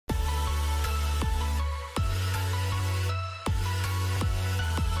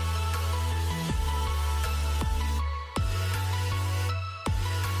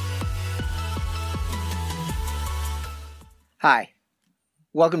Hi,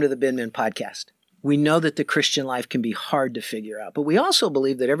 welcome to the Binman Podcast. We know that the Christian life can be hard to figure out, but we also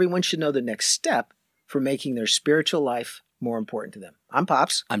believe that everyone should know the next step for making their spiritual life more important to them. I'm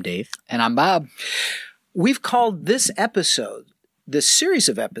Pops. I'm Dave. And I'm Bob. We've called this series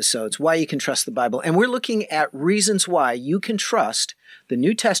of episodes, Why You Can Trust the Bible, and we're looking at reasons why you can trust the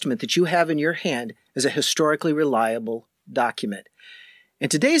New Testament that you have in your hand as a historically reliable document. In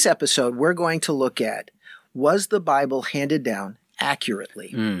today's episode, we're going to look at, was the Bible handed down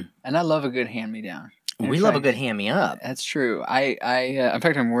accurately? And I love a good hand-me-down. We love a good hand-me-up. That's true. In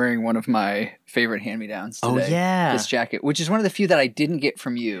fact, I'm wearing one of my favorite hand-me-downs today. Oh, yeah. This jacket, which is one of the few that I didn't get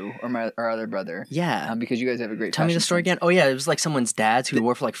from you or our other brother. Yeah. Because you guys have a great Tell me the story fashion again. Oh, yeah. It was like someone's dad's who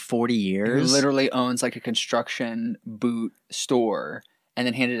wore for like 40 sense. years. Who literally owns like a construction boot store and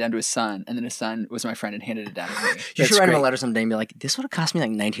then handed it down to his son. And then his son was my friend and handed it down to me. You should write him a letter someday and be like, this would have cost me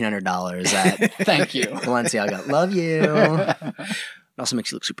like $1,900 at Thank you. Balenciaga. Love you. It also makes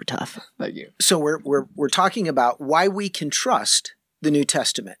you look super tough. Thank you. So we're talking about why we can trust the New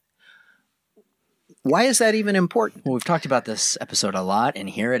Testament. Why is that even important? Well, we've talked about this episode a lot, and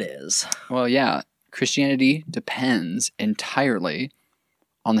here it is. Well, yeah. Christianity depends entirely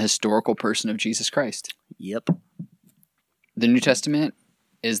on the historical person of Jesus Christ. Yep. The New Testament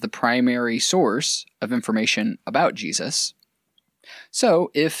is the primary source of information about Jesus. So,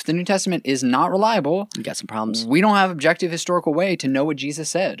 if the New Testament is not reliable, You got some problems. we don't have objective historical way to know what Jesus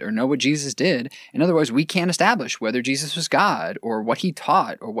said or know what Jesus did. In other words, we can't establish whether Jesus was God or what he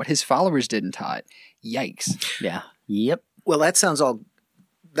taught or what his followers did and taught. Yikes. Yeah. Yep. Well, that sounds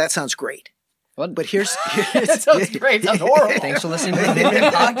great. What? But here's That sounds great. Sounds horrible. Thanks for listening to the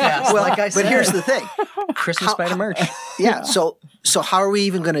Binman Podcast. well, like I said. but here's the thing. Christmas spider merch. Yeah. So how are we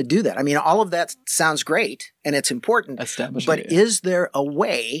even going to do that? I mean, all of that sounds great and it's important. Establishing But it. is there a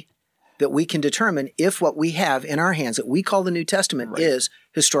way that we can determine if what we have in our hands that we call the New Testament is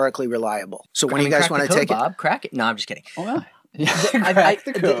historically reliable? So when do you guys want to take Bob? Crack it? No, I'm just kidding. Oh, yeah. I,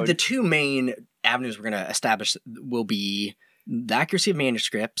 the code. the two main avenues we're going to establish will be the accuracy of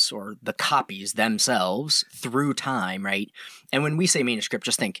manuscripts or the copies themselves through time, right? And when we say manuscript,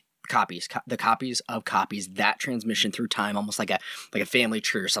 just think copies, the copies of copies, that transmission through time, almost like a family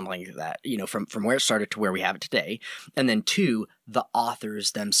tree or something like that, from where it started to where we have it today. And then two, the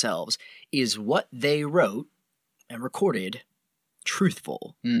authors themselves. Is what they wrote and recorded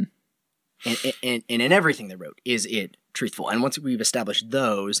truthful? Mm. And in everything they wrote, is it truthful? And once we've established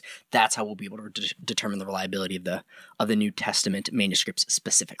those, that's how we'll be able to determine the reliability of the New Testament manuscripts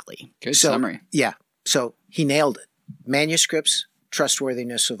specifically. Good summary. Yeah. So he nailed it. Manuscripts,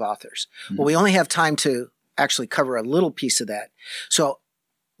 trustworthiness of authors. Well, we only have time to actually cover a little piece of that. So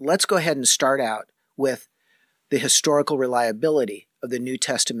let's go ahead and start out with the historical reliability of the New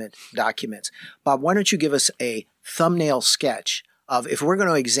Testament documents. Bob, why don't you give us a thumbnail sketch of, if we're going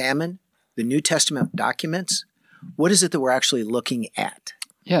to examine the New Testament documents, what is it that we're actually looking at?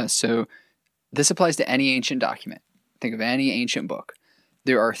 Yeah, so this applies to any ancient document. Think of any ancient book.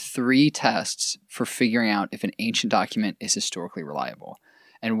 There are 3 tests for figuring out if an ancient document is historically reliable.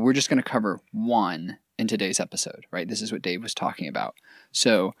 And we're just going to cover one in today's episode, right? This is what Dave was talking about.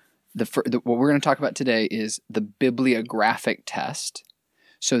 So what we're going to talk about today is the bibliographic test.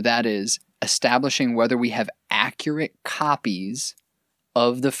 So that is establishing whether we have accurate copies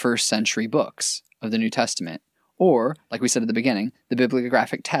of the first century books of the New Testament. Or, like we said at the beginning, the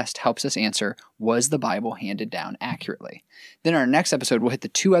bibliographic test helps us answer, was the Bible handed down accurately? Then our next episode, we'll hit the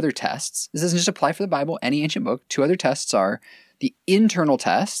 2 other tests. This doesn't just apply for the Bible, any ancient book. 2 other tests are the internal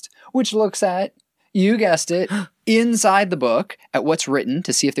test, which looks at, you guessed it, inside the book at what's written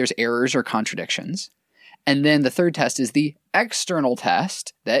to see if there's errors or contradictions. And then the third test is the external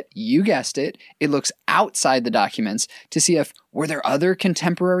test that, you guessed it, it looks outside the documents to see if were there other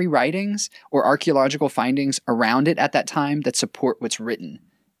contemporary writings or archaeological findings around it at that time that support what's written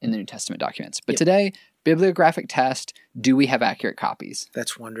in the New Testament documents. But today, bibliographic test, do we have accurate copies?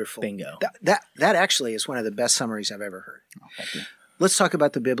 That's wonderful. Bingo. That actually is one of the best summaries I've ever heard. Oh, thank you. Let's talk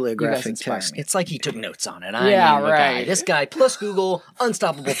about the You guys bibliographic inspire test. me. It's like he took notes on it. Yeah, a guy. right. This guy plus Google,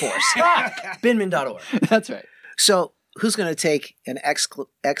 unstoppable force. Binman.org. That's right. So who's going to take an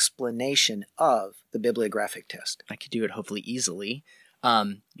explanation of the bibliographic test? I could do it hopefully easily.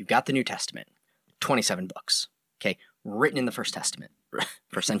 You've got the New Testament, 27 books. Okay, written in the First Testament,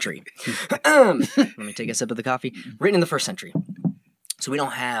 first century. Let me take a sip of the coffee. Written in the first century. So we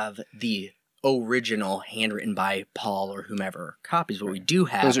don't have the original handwritten by Paul or whomever copies. What we do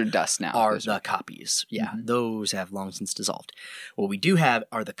have Those are dust now. are Those the are- copies. Yeah, those have long since dissolved. What we do have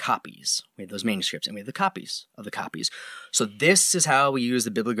are the copies. We have those manuscripts, and we have the copies of the copies. So this is how we use the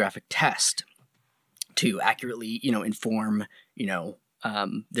bibliographic test. to accurately, inform,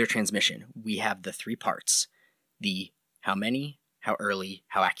 their transmission, we have the three parts: the how many, how early,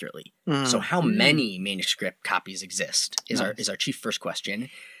 how accurately. So how many manuscript copies exist is our chief first question.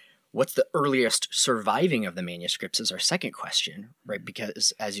 What's the earliest surviving of the manuscripts is our second question, right?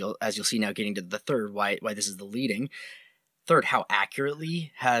 Because as you'll see now, getting to the third, why this is the leading. Third, how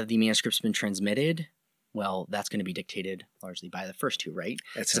accurately have the manuscripts been transmitted? Well, that's going to be dictated largely by the first two, right?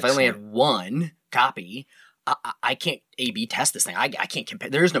 That's so if I only had one copy, I can't A/B test this thing. I can't compare.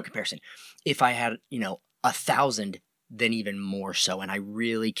 There is no comparison. If I had 1,000, then even more so, and I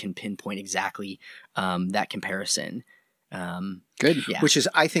really can pinpoint exactly that comparison. Good. Yeah. Which is,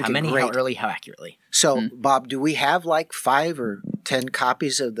 I think, how many, great. how early, how accurately. So, Bob, do we have like 5 or 10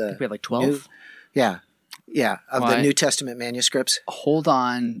 copies of the? I think we have like 12. Of the New Testament manuscripts. Hold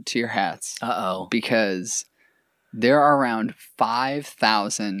on to your hats. Uh-oh. Because there are around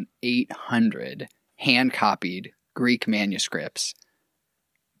 5,800 hand-copied Greek manuscripts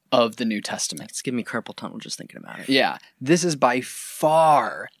of the New Testament. It's giving me carpal tunnel just thinking about it. Yeah. This is by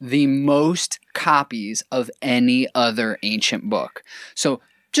far the most copies of any other ancient book. So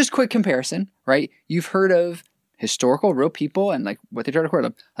just quick comparison, right? You've heard of historical real people and like what they try to record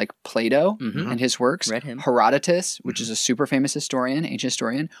of, like Plato and his works. Read him. Herodotus, which is a super famous historian, ancient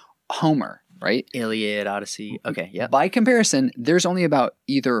historian. Homer, right? Iliad, Odyssey. Okay, yeah. By comparison, there's only about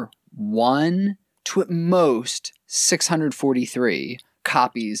either 1 to at most 643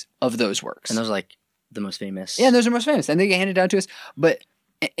 copies of those works. And those are like the most famous. Yeah, those are most famous. And they get handed down to us. But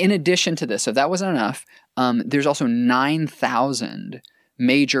in addition to this, so if that wasn't enough, there's also 9,000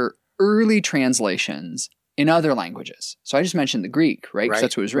 major early translations in other languages. So I just mentioned the Greek, right? Because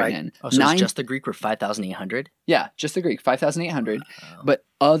that's what it was written in. Oh, so it's just the Greek were 5,800? Yeah, just the Greek, 5,800. But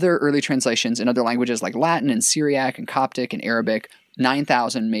other early translations in other languages like Latin and Syriac and Coptic and Arabic,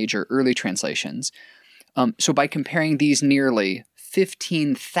 9,000 major early translations. So by comparing these nearly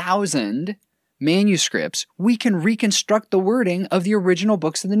 15,000 manuscripts, we can reconstruct the wording of the original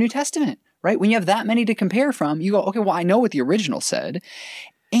books of the New Testament, right? When you have that many to compare from, you go, okay, well, I know what the original said.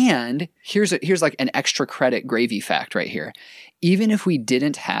 And here's like an extra credit gravy fact right here. Even if we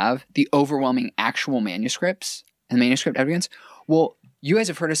didn't have the overwhelming actual manuscripts and manuscript evidence, well, you guys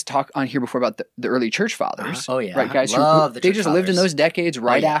have heard us talk on here before about the early church fathers. Oh, yeah. Right, guys? Love the they church just lived in fathers. those decades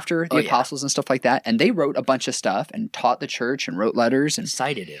right yeah. after the apostles and stuff like that. And they wrote a bunch of stuff and taught the church and wrote letters and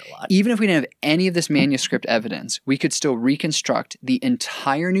cited it a lot. Even if we didn't have any of this manuscript evidence, we could still reconstruct the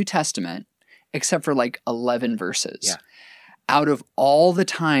entire New Testament except for like 11 verses. Yeah. Out of all the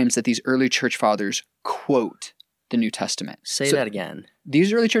times that these early church fathers quote the New Testament. Say that again.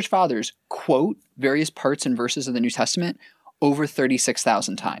 These early church fathers quote various parts and verses of the New Testament over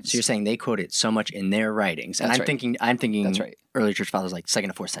 36,000 times. So you're saying they quote it so much in their writings. And That's I'm right. thinking That's right. early church fathers like 2nd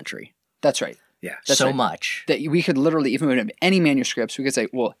to 4th century. That's right. Yeah. That's so right. much. That we could literally, even if we didn't have any manuscripts, we could say,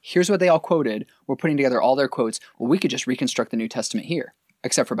 well, here's what they all quoted. We're putting together all their quotes. Well, we could just reconstruct the New Testament here,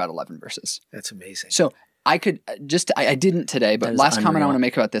 except for about 11 verses. That's amazing. So I could I didn't today, but That is last comment I unreal. want to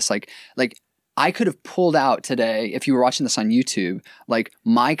make about this, like I could have pulled out today, if you were watching this on YouTube, like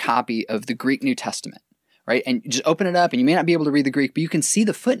my copy of the Greek New Testament, right? And just open it up and you may not be able to read the Greek, but you can see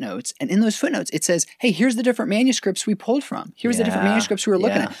the footnotes. And in those footnotes, it says, hey, here's the different manuscripts we pulled from. Here's the different Yeah. manuscripts we were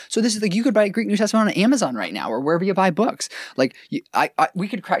looking Yeah. at. So this is like, you could buy a Greek New Testament on Amazon right now or wherever you buy books. Like we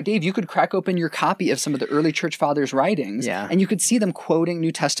could crack, Dave, you could crack open your copy of some of the early church fathers' writings Yeah. and you could see them quoting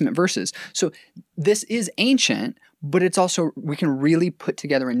New Testament verses. So this is ancient, but it's also, we can really put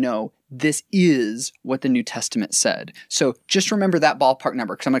together and know this is what the New Testament said. So just remember that ballpark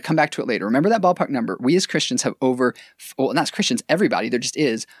number, because I'm going to come back to it later. Remember that ballpark number. We as Christians have over, well, not as Christians, everybody, there just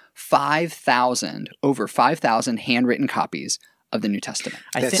is over 5,000 handwritten copies of the New Testament.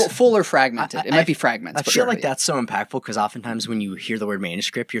 I think- Full or fragmented. It might be fragments. I but feel really. like that's so impactful because oftentimes when you hear the word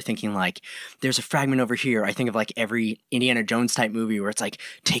manuscript, you're thinking like, there's a fragment over here. I think of like every Indiana Jones type movie where it's like,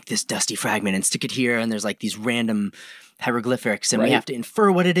 take this dusty fragment and stick it here. And there's like these random hieroglyphics and we Right. have to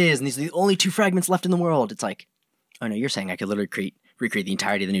infer what it is. And these are the only 2 fragments left in the world. It's like, oh no, you're saying I could literally recreate the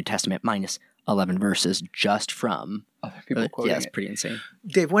entirety of the New Testament minus 11 verses just from Other people quoting yeah, it's it. pretty insane.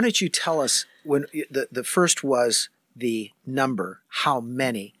 Dave, why don't you tell us when the first was the number, how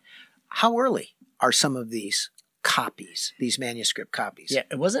many, how early are some of these copies, these manuscript copies? Yeah,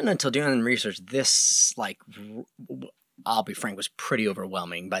 it wasn't until doing research this, like, I'll be frank, was pretty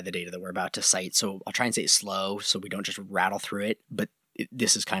overwhelming by the data that we're about to cite. So I'll try and say it slow so we don't just rattle through it. But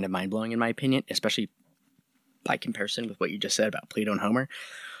this is kind of mind-blowing in my opinion, especially by comparison with what you just said about Plato and Homer.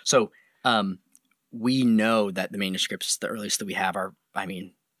 So we know that the manuscripts, the earliest that we have are, I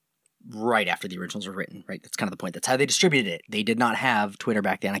mean, right after the originals were written, right? That's kind of the point. That's how they distributed it. They did not have Twitter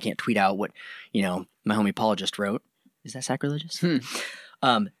back then. I can't tweet out what, my homie Paul just wrote. Is that sacrilegious?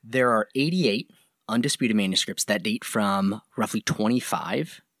 There are 88 undisputed manuscripts that date from roughly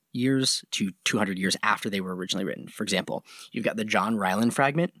 25 years to 200 years after they were originally written. For example, you've got the John Ryland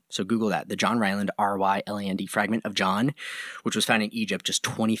fragment. So Google that. The John Ryland, Ryland fragment of John, which was found in Egypt just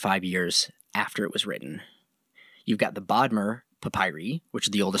 25 years after it was written. You've got the Bodmer Papyri, which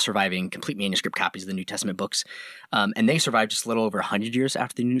are the oldest surviving complete manuscript copies of the New Testament books. And they survived just a little over 100 years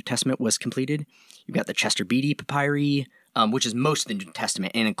after the New Testament was completed. You've got the Chester Beatty Papyri, which is most of the New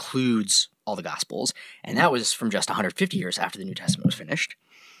Testament and includes all the Gospels. And that was from just 150 years after the New Testament was finished.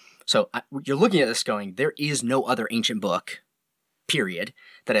 So you're looking at this going, there is no other ancient book, period,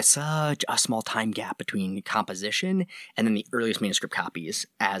 that has such a small time gap between composition and then the earliest manuscript copies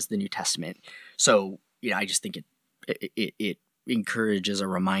as the New Testament. So, I just think it encourages a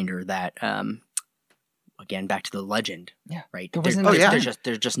reminder that, again, back to the legend, right?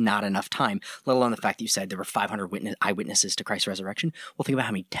 There's just not enough time, let alone the fact that you said there were 500 eyewitnesses to Christ's resurrection. Well, think about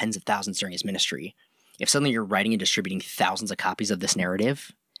how many tens of thousands during his ministry. If suddenly you're writing and distributing thousands of copies of this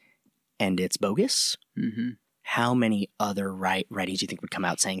narrative and it's bogus, how many other writings do you think would come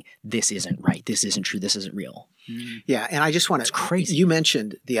out saying, this isn't right, this isn't true, this isn't real? Yeah, and I just want to... It's crazy. You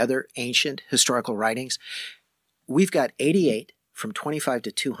mentioned the other ancient historical writings. We've got 88 from 25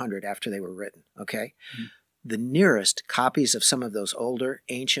 to 200 after they were written, okay? The nearest copies of some of those older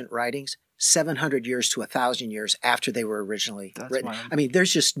ancient writings, 700 years to 1,000 years after they were originally written. Wild. I mean,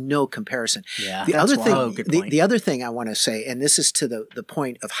 there's just no comparison. Yeah, The other thing, good point. the other thing I want to say, and this is to the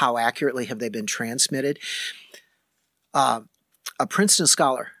point of how accurately have they been transmitted. A Princeton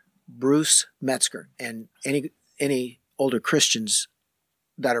scholar, Bruce Metzger, and any older Christians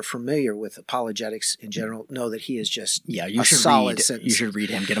that are familiar with apologetics in general know that he is just you a should solid read. sentence. You should read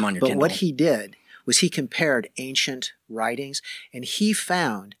him. Get him on your But Kindle. what he did was he compared ancient writings, and he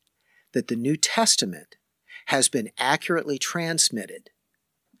found that the New Testament has been accurately transmitted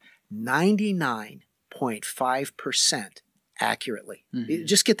 99.5% accurately.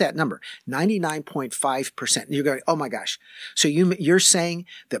 Just get that number, 99.5%. You're going, oh my gosh. So you're saying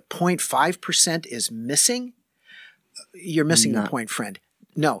that 0.5% is missing? You're missing the point, friend.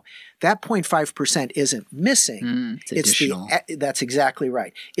 No, that 0.5% isn't missing. It's additional. That's exactly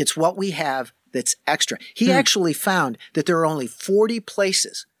right. It's what we have that's extra. He actually found that there are only 40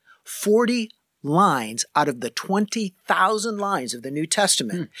 places, 40 lines out of the 20,000 lines of the New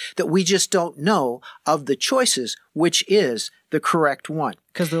Testament that we just don't know of the choices, which is the correct one.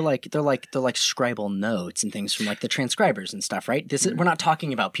 Because they're like scribal notes and things from like the transcribers and stuff, right? We're not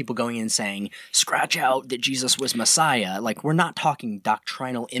talking about people going in saying scratch out that Jesus was Messiah. Like we're not talking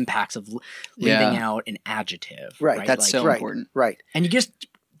doctrinal impacts of leaving out an adjective. Right. That's so important. Right. And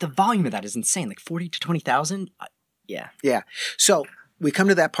the volume of that is insane. Like 40 to 20,000. Yeah. Yeah. So we come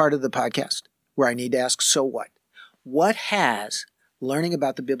to that part of the podcast where I need to ask, so what? What has learning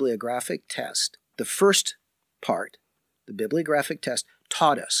about the bibliographic test, the first part, the bibliographic test,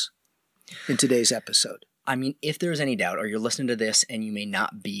 taught us in today's episode? I mean, if there's any doubt, or you're listening to this and you may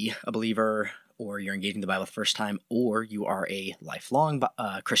not be a believer, or you're engaging the Bible the first time, or you are a lifelong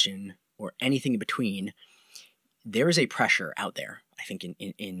Christian, or anything in between, there is a pressure out there, I think,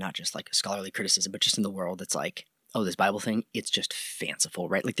 in not just like scholarly criticism, but just in the world that's like, oh, this Bible thing, it's just fanciful,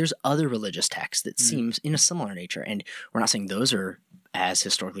 right? Like there's other religious texts that seems in a similar nature, and we're not saying those are as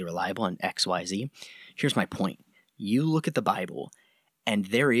historically reliable and X, Y, Z. Here's my point. You look at the Bible, and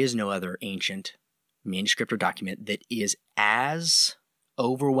there is no other ancient manuscript or document that is as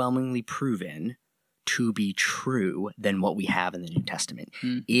overwhelmingly proven to be true than what we have in the New Testament.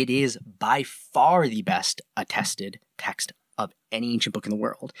 It is by far the best attested text of any ancient book in the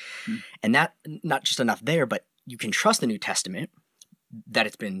world. And that, not just enough there, but you can trust the New Testament that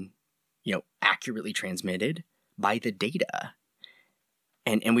it's been, accurately transmitted by the data.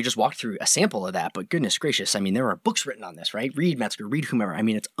 And we just walked through a sample of that, but goodness gracious, I mean, there are books written on this, right? Read Metzger, read whomever. I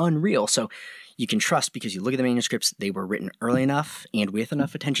mean, it's unreal. So you can trust because you look at the manuscripts, they were written early enough and with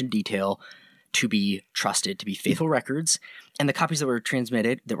enough attention to detail to be trusted, to be faithful records. And the copies that were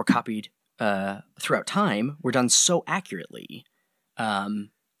transmitted, that were copied throughout time, were done so accurately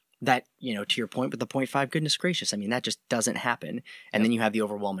that, to your point with the 0.5, goodness gracious, I mean, that just doesn't happen. And then you have the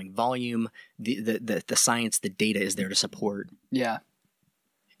overwhelming volume, the science, the data is there to support. Yeah.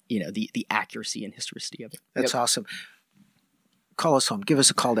 The accuracy and historicity of it. That's awesome. Call us home. Give us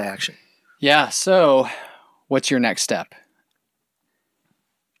a call to action. Yeah. So what's your next step?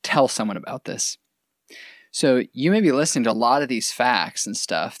 Tell someone about this. So you may be listening to a lot of these facts and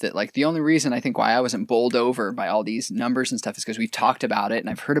stuff that like the only reason I think why I wasn't bowled over by all these numbers and stuff is because we've talked about it and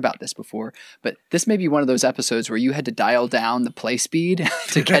I've heard about this before. But this may be one of those episodes where you had to dial down the play speed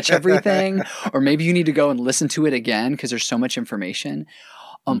to catch everything, or maybe you need to go and listen to it again because there's so much information.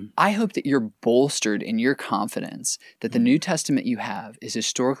 I hope that you're bolstered in your confidence that the New Testament you have is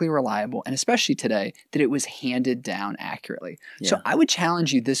historically reliable, and especially today, that it was handed down accurately. Yeah. So I would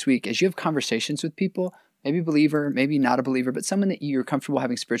challenge you this week as you have conversations with people, maybe a believer, maybe not a believer, but someone that you're comfortable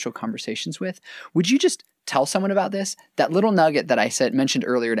having spiritual conversations with, would you just tell someone about this? That little nugget that I mentioned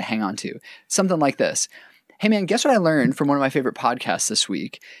earlier to hang on to. Something like this. Hey man, guess what I learned from one of my favorite podcasts this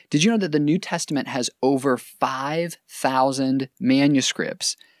week? Did you know that the New Testament has over 5,000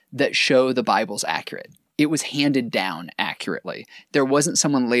 manuscripts that show the Bible's accurate? It was handed down accurately. There wasn't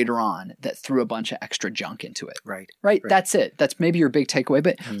someone later on that threw a bunch of extra junk into it. Right? That's it. That's maybe your big takeaway.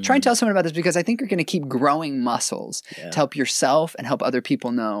 But try and tell someone about this because I think you're going to keep growing muscles to help yourself and help other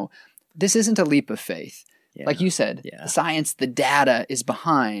people know this isn't a leap of faith. Yeah. Like you said, the science, the data is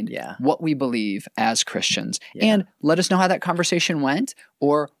behind what we believe as Christians. And let us know how that conversation went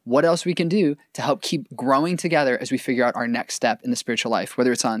or what else we can do to help keep growing together as we figure out our next step in the spiritual life,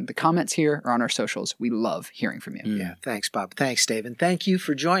 whether it's on the comments here or on our socials. We love hearing from you. Yeah, thanks, Bob. Thanks, Dave. And thank you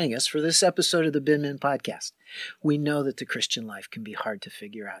for joining us for this episode of the Bin Men Podcast. We know that the Christian life can be hard to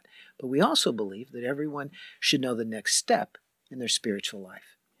figure out, but we also believe that everyone should know the next step in their spiritual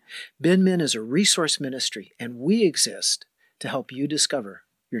life. Bin Men is a resource ministry, and we exist to help you discover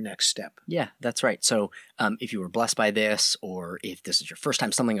your next step. Yeah, that's right. So if you were blessed by this, or if this is your first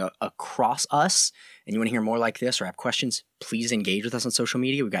time stumbling across us and you want to hear more like this or have questions, please engage with us on social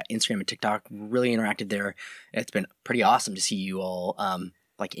media. We've got Instagram and TikTok, really interactive there. It's been pretty awesome to see you all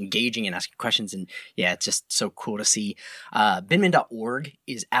like engaging and asking questions. And yeah, it's just so cool to see. Binmen.org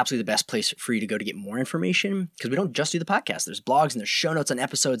is absolutely the best place for you to go to get more information because we don't just do the podcast. There's blogs and there's show notes on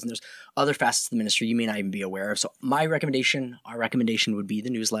episodes and there's other facets of the ministry you may not even be aware of. So our recommendation would be the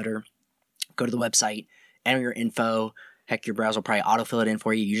newsletter. Go to the website, enter your info. Heck, your browser will probably autofill it in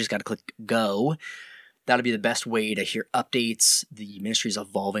for you. You just got to click go. That'll be the best way to hear updates. The ministry is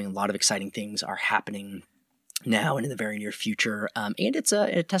evolving. A lot of exciting things are happening now and in the very near future. And it's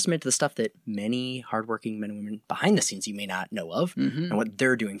a testament to the stuff that many hardworking men and women behind the scenes you may not know of and what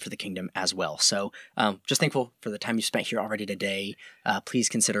they're doing for the kingdom as well. So just thankful for the time you spent here already today. Please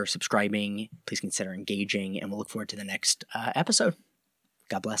consider subscribing. Please consider engaging. And we'll look forward to the next episode.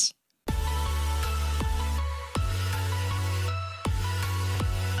 God bless.